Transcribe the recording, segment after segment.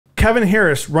Kevin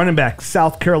Harris, running back,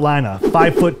 South Carolina,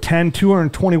 5'10",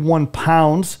 221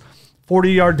 pounds.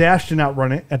 40-yard dash, did not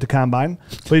run it at the combine,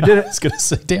 but he did it. I was going to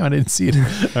say, damn, I didn't see it.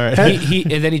 All right.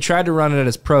 And then he tried to run it at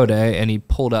his pro day, and he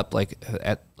pulled up like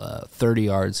at 30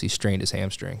 yards. He strained his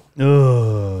hamstring.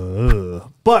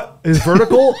 But his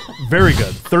vertical, very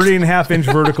good. 30.5-inch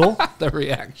vertical. The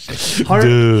reaction.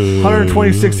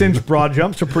 126-inch broad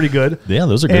jumps are pretty good. Yeah,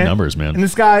 those are good numbers, man. And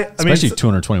this guy, especially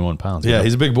 221 pounds. Yeah,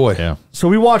 he's a big boy. Yeah. So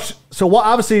we watched. So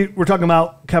obviously we're talking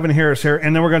about Kevin Harris here,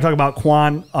 and then we're going to talk about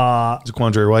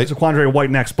Zaquandre White. Zaquandre White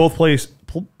next. Both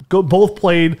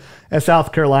played at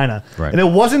South Carolina. Right. And it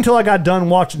wasn't until I got done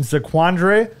watching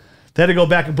Zaquandre that I had to go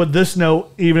back and put this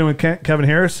note, even with Kevin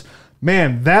Harris.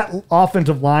 Man, that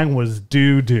offensive line was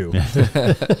doo-doo.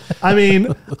 I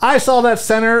mean, I saw that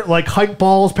center like hike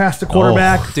balls past the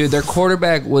quarterback. Oh. Dude, their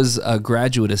quarterback was a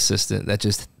graduate assistant that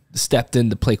just stepped in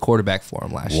to play quarterback for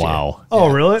him last year. Wow. Oh,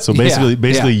 really? So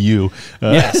basically you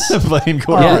yes. playing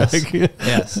quarterback.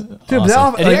 Yes. Dude,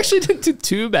 Awesome. And he actually didn't do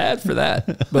too bad for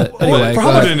that. But anyway,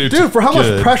 for how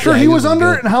much pressure he was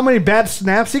under good. and how many bad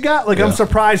snaps he got, like I'm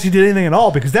surprised he did anything at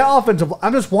all, because that offensive,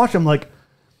 I'm just watching him like,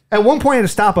 at one point I had to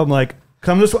stop. I'm like,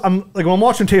 I'm like, when I'm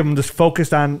watching tape, I'm just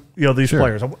focused on, these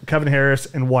players, Kevin Harris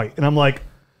and White. And I'm like,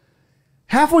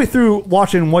 halfway through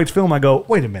watching White's film, I go,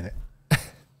 wait a minute.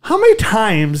 How many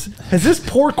times has this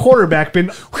poor quarterback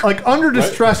been like under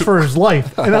distress for his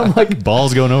life? And I'm like,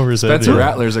 balls going over his head. Spencer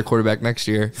Rattler's their quarterback next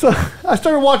year. So I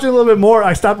started watching a little bit more.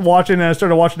 I stopped watching and I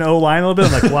started watching the O-line a little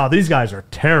bit. I'm like, wow, these guys are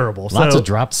terrible. Lots of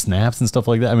dropped snaps and stuff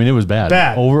like that. I mean, it was bad.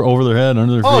 Bad. Over their head,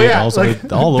 under their feet. Oh, yeah.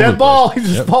 All over that ball, he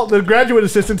just the graduate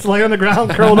assistant's laying on the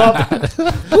ground, curled up.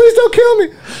 Please don't kill me.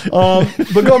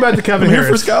 But going back to Kevin Harris.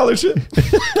 Here for scholarship.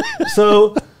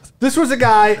 So this was a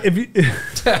guy,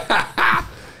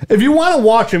 if you want to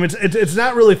watch him, it's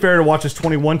not really fair to watch his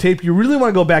 21 tape. You really want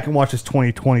to go back and watch his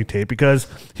 2020 tape, because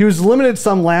he was limited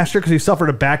some last year because he suffered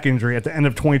a back injury at the end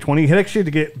of 2020. He had actually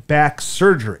to get back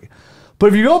surgery. But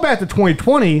if you go back to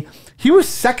 2020, he was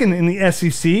second in the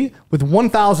SEC with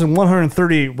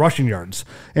 1,138 rushing yards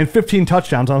and 15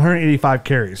 touchdowns on 185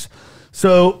 carries.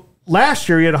 So last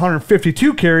year he had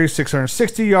 152 carries,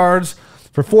 660 yards,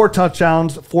 for 4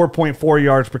 touchdowns, 4.4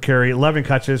 yards per carry, 11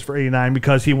 catches for 89,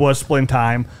 because he was splitting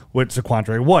time with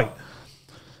Zaquandre White.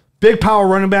 Big power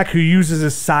running back who uses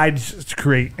his sides to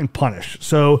create and punish.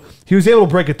 So he was able to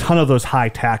break a ton of those high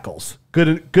tackles.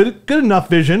 Good enough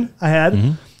vision ahead.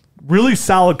 Mm-hmm. Really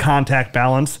solid contact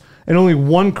balance, and only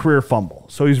 1 career fumble.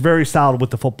 So he's very solid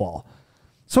with the football.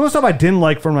 Some of the stuff I didn't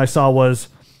like from him I saw was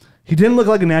he didn't look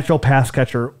like a natural pass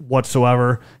catcher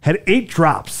whatsoever. Had 8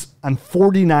 drops on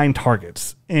 49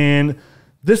 targets. And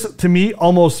this, to me,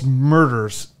 almost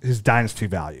murders his dynasty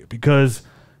value, because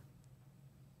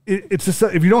it's just,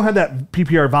 if you don't have that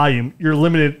PPR volume, you're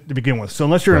limited to begin with. So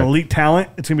unless you're an elite talent,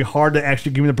 it's going to be hard to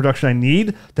actually give me the production I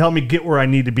need to help me get where I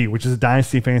need to be, which is a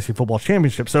Dynasty Fantasy Football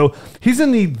Championship. So he's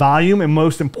going to need volume and,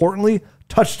 most importantly,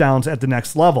 touchdowns at the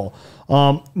next level.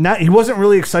 He wasn't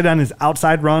really excited on his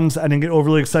outside runs. I didn't get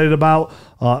overly excited about.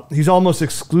 He's almost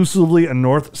exclusively a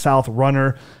north-south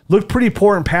runner. Looked pretty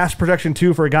poor in pass protection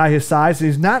too for a guy his size. And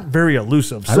he's not very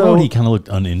elusive. I wrote he kind of looked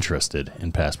uninterested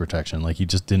in pass protection. Like he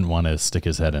just didn't want to stick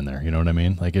his head in there. You know what I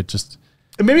mean? Like it just.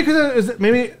 Maybe because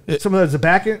some of that's the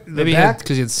back. Maybe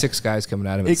because he had 6 guys coming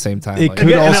at him at the same time. It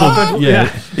could also,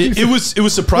 It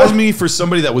was surprised me for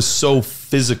somebody that was so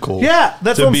physical. Yeah,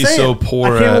 that's what I'm saying. To be so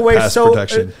poor at pass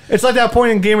protection. It's like that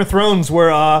point in Game of Thrones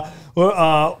where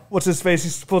what's his face?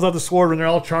 He pulls out the sword when they're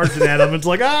all charging at him. It's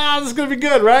like, this is gonna be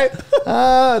good, right?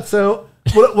 So.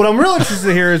 What I'm really interested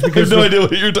to hear is because I have no idea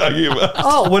what you're talking about.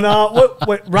 Oh, when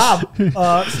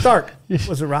Rob Stark,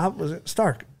 was it Rob? Was it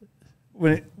Stark?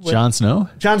 Jon Snow?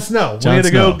 Jon Snow. When he had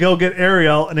to go get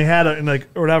Ariel, and they had it,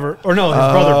 or whatever. Or no, his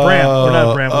brother Bran. Or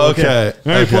not Bran. Okay.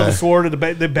 He pulled the sword and the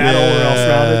battle and all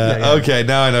surrounded. Yeah. Okay,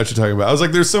 now I know what you're talking about. I was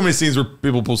like, there's so many scenes where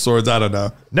people pull swords. I don't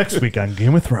know. Next week on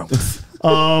Game of Thrones.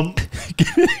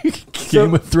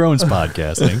 Game of Thrones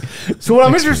podcasting. So what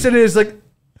I'm interested in is, like,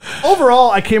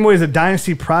 overall, I came away as a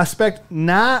dynasty prospect,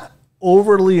 not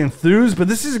overly enthused, but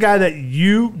this is a guy that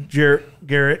you,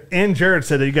 Garrett, and Jared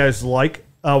said that you guys like.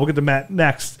 We'll get to Matt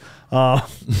next.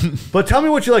 But tell me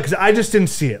what you like, because I just didn't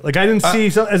see it. Like, I didn't see,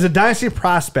 as a dynasty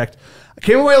prospect, I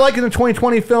came away liking the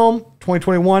 2020 film.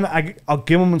 2021, I'll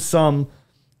give him some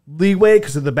leeway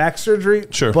because of the back surgery.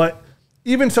 Sure. But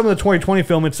even some of the 2020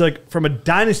 film, it's like, from a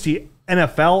dynasty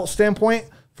NFL standpoint,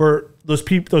 for those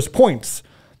points,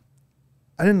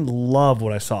 I didn't love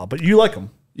what I saw, but you like them.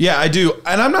 Yeah, I do.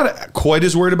 And I'm not quite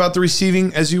as worried about the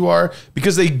receiving as you are,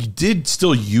 because they did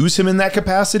still use him in that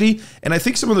capacity. And I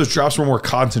think some of those drops were more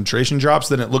concentration drops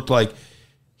than it looked like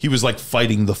he was like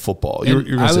fighting the football.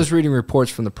 I was reading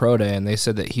reports from the pro day, and they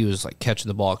said that he was like catching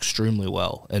the ball extremely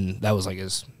well, and that was like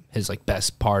his like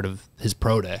best part of his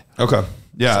pro day. Okay,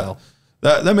 yeah, So-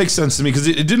 that makes sense to me because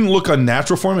it didn't look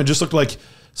unnatural for him. It just looked like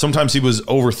sometimes he was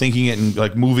overthinking it and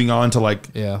like moving on to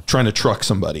like trying to truck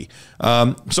somebody.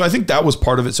 So I think that was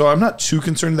part of it. So I'm not too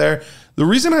concerned there. The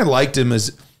reason I liked him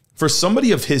is for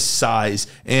somebody of his size,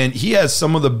 and he has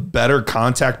some of the better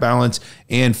contact balance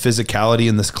and physicality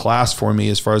in this class for me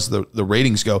as far as the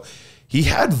ratings go. He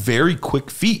had very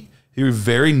quick feet. He was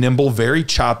very nimble, very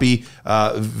choppy,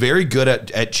 very good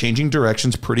at changing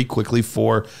directions pretty quickly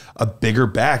for a bigger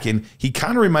back. And he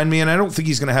kind of reminded me, and I don't think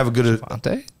he's going to have a good...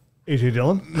 Javonte? AJ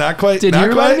Dillon? Not quite. Did not he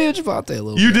remind quite. me of Javonte a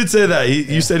little bit? You did say that.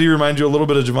 You said he reminded you a little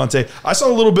bit of Javonte. I saw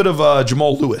a little bit of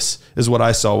Jamal Lewis is what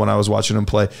I saw when I was watching him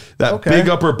play. That big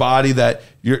upper body that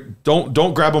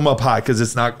don't grab him up high because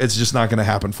it's just not going to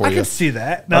happen for you. I can see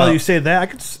that. Now that you say that,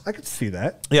 I could see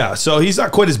that. Yeah, so he's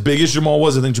not quite as big as Jamal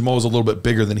was. I think Jamal was a little bit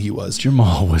bigger than he was.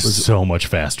 Jamal was so much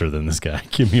faster than this guy.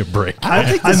 Give me a break. I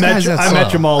don't think this guy's that I slow.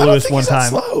 met Jamal Lewis one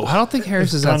time. I don't think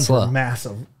Harris is that Guns were slow.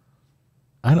 massive.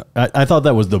 I thought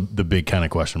that was the big kind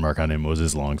of question mark on him was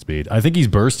his long speed. I think he's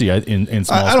bursty in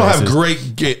small I don't have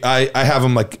spaces. great. I have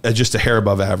him like just a hair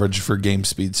above average for game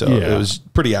speed, so Yeah. it was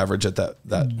pretty average at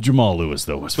that. Jamal Lewis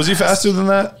though was Was he faster than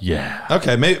that? Yeah.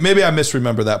 Okay, maybe I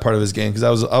misremember that part of his game because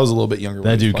I was a little bit younger. when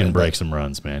That he was dude can playing, break but- some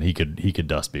runs, man. He could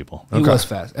dust people. He was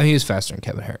fast. And he was faster than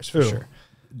Kevin Harris for Who? sure.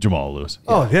 Jamal Lewis.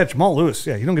 Oh, yeah, Jamal Lewis.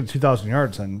 Yeah, you don't get 2,000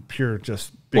 yards on pure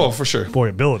just big Well, for sure. boy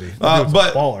ability. That dude's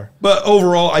a baller. But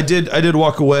overall, I did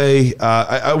walk away.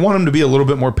 I want him to be a little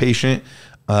bit more patient.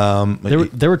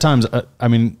 There were times, I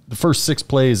mean, the first 6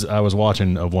 plays I was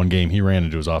watching of one game, he ran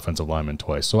into his offensive lineman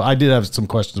twice. So I did have some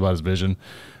questions about his vision.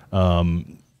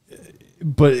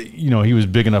 But, he was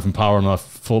big enough and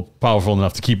powerful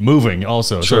enough to keep moving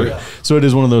also. Sure. So it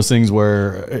is one of those things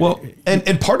where... Well,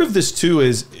 and part of this too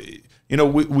is,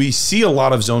 we see a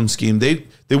lot of zone scheme. They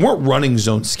weren't running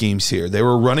zone schemes here. They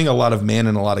were running a lot of man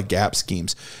and a lot of gap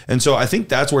schemes. And so I think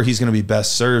that's where he's going to be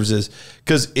best serves is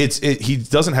because he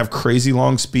doesn't have crazy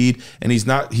long speed and he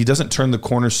doesn't turn the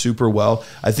corner super well.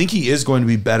 I think he is going to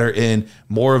be better in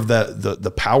more of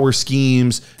the power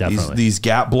schemes, these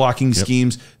gap blocking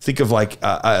schemes. Think of like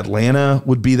Atlanta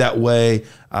would be that way.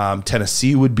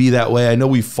 Tennessee would be that way. I know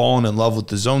we've fallen in love with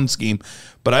the zone scheme,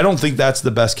 but I don't think that's the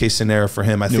best case scenario for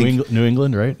him. I think New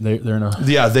England, right? They're in a...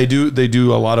 Yeah, they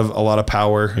do a lot of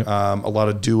power, a lot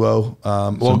of duo.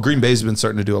 Green Bay's been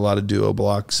starting to do a lot of duo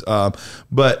blocks.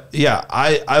 But yeah,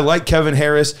 I like Kevin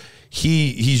Harris.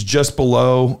 He's just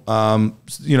below.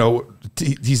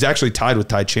 He's actually tied with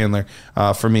Ty Chandler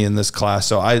for me in this class.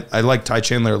 So I like Ty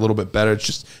Chandler a little bit better. It's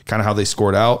just kind of how they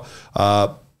scored out.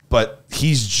 But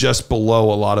he's just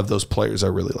below a lot of those players I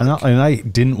really like. And I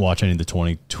didn't watch any of the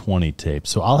 2020 tapes,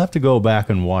 so I'll have to go back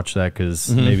and watch that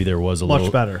because maybe there was a Much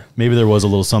little better. Maybe there was a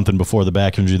little something before the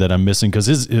back injury that I'm missing because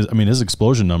his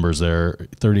explosion numbers there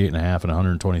 38.5 and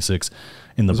 126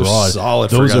 in the Those are broad.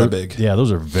 solid for a guy big. Yeah,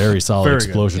 those are very solid Very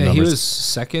explosion Yeah, numbers. he was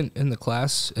second in the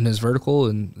class in his vertical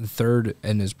and third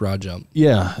in his broad jump.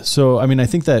 Yeah, so I mean, I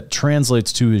think that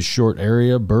translates to his short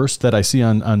area burst that I see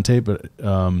on tape, but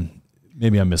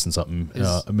maybe I'm missing something.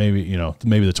 Maybe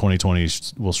the 2020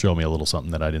 will show me a little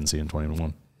something that I didn't see in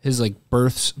 2021. His like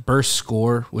burst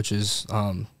score, which is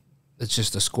it's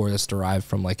just a score that's derived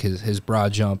from like his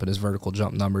broad jump and his vertical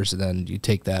jump numbers, and then you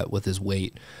take that with his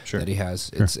weight that he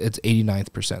has. It's 89th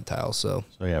percentile. So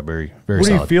yeah, very very What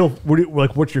do solid. you feel?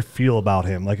 What's your feel about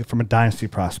him? Like from a dynasty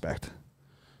prospect?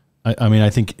 I mean,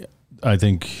 I think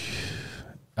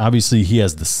obviously he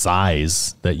has the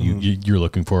size that you're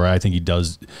looking for. I think he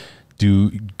does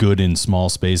do good in small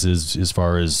spaces as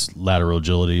far as lateral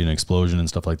agility and explosion and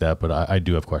stuff like that. But I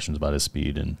do have questions about his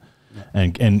speed and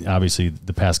obviously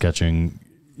the pass catching.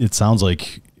 It sounds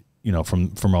like,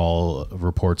 from all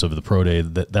reports of the pro day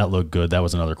that looked good. That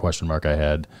was another question mark I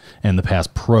had. And the pass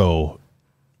pro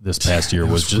this past year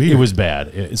it was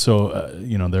bad. So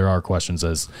there are questions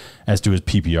as to his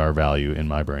PPR value in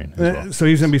my brain as well. So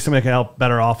he's going to be somebody that can help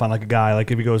better off on like a guy,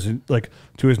 like if he goes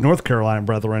to his North Carolina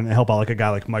brethren and help out like a guy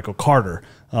like Michael Carter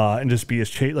and just be his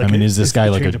change. Like, is this guy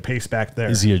like a pace back there?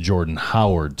 Is he a Jordan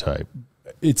Howard type?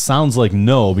 It sounds like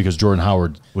no, because Jordan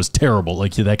Howard was terrible.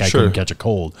 Like that guy couldn't catch a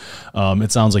cold.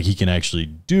 It sounds like he can actually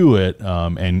do it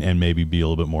and maybe be a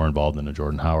little bit more involved than a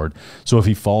Jordan Howard. So if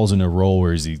he falls in a role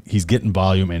where he's getting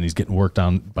volume and he's getting worked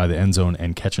on by the end zone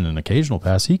and catching an occasional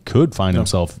pass, he could find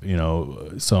himself,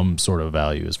 some sort of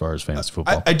value as far as fantasy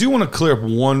football. I do want to clear up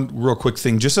one real quick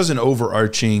thing, just as an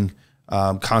overarching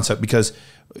concept, because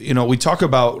we talk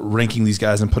about ranking these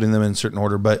guys and putting them in a certain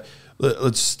order, but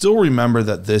let's still remember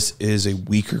that this is a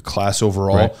weaker class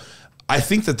overall. Right. I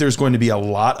think that there's going to be a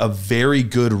lot of very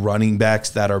good running backs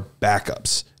that are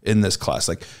backups in this class.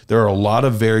 Like there are a lot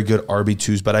of very good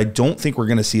RB2s, but I don't think we're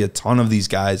going to see a ton of these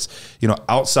guys,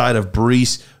 outside of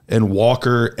Breece and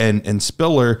Walker and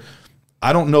Spiller.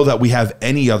 I don't know that we have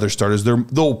any other starters.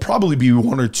 There'll probably be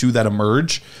one or two that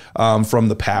emerge from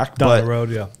the pack down the road,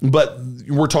 yeah. But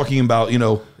we're talking about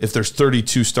if there's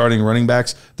 32 starting running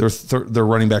backs, they're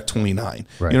running back 29.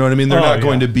 Right. You know what I mean? They're not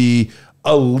going to be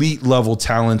elite level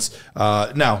talents.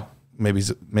 Now maybe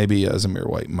Zamir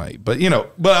White might, but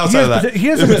but outside of that, he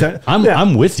has a potential.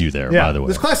 I'm with you there. By the way,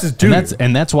 this class is due,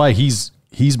 and that's why he's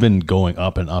been going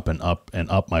up and up and up and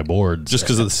up my board just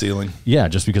because of the ceiling. Yeah,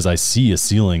 just because I see a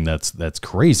ceiling that's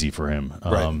crazy for him.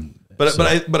 Right.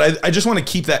 But I just want to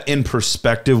keep that in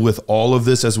perspective with all of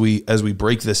this as we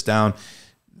break this down.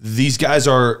 These guys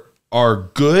are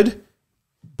good,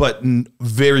 but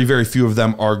very, very few of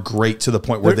them are great to the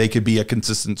point where they could be a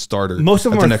consistent starter. Most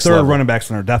of them are third running backs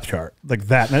on our depth chart, like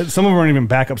that. Some of them aren't even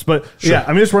backups. But yeah,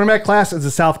 I mean, this running back class is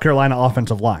a South Carolina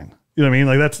offensive line. You know what I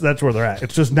mean? Like that's where they're at.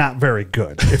 It's just not very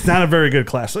good. It's not a very good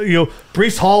class.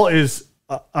 Breece Hall is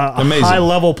a high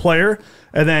level player,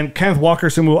 and then Kenneth Walker,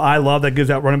 who I love, that gives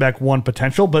that running back one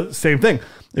potential. But same thing.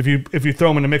 If you throw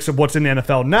him in the mix of what's in the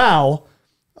NFL now,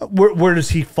 where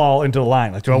does he fall into the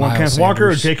line? Like, do I want Kenneth Walker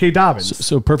or J.K. Dobbins?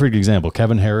 So perfect example: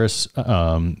 Kevin Harris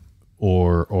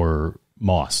or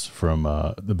Moss from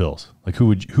the Bills. Like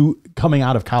who coming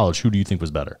out of college? Who do you think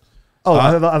was better? Oh,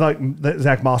 I thought that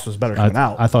Zach Moss was better coming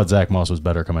out. I thought Zach Moss was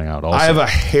better coming out also. I have a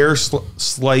hair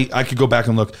slight. I could go back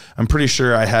and look. I'm pretty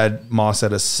sure I had Moss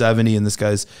at a 70 and this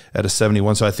guy's at a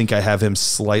 71. So I think I have him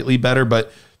slightly better,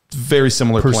 but very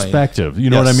similar perspective.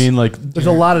 You know what I mean? Like there's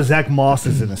a lot of Zach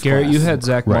Mosses in this Garrett, class. you had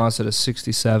Zach Moss at a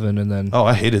 67 and then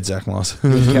I hated Zach Moss.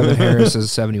 Kevin Harris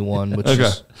is 71,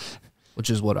 which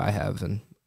is what I have. And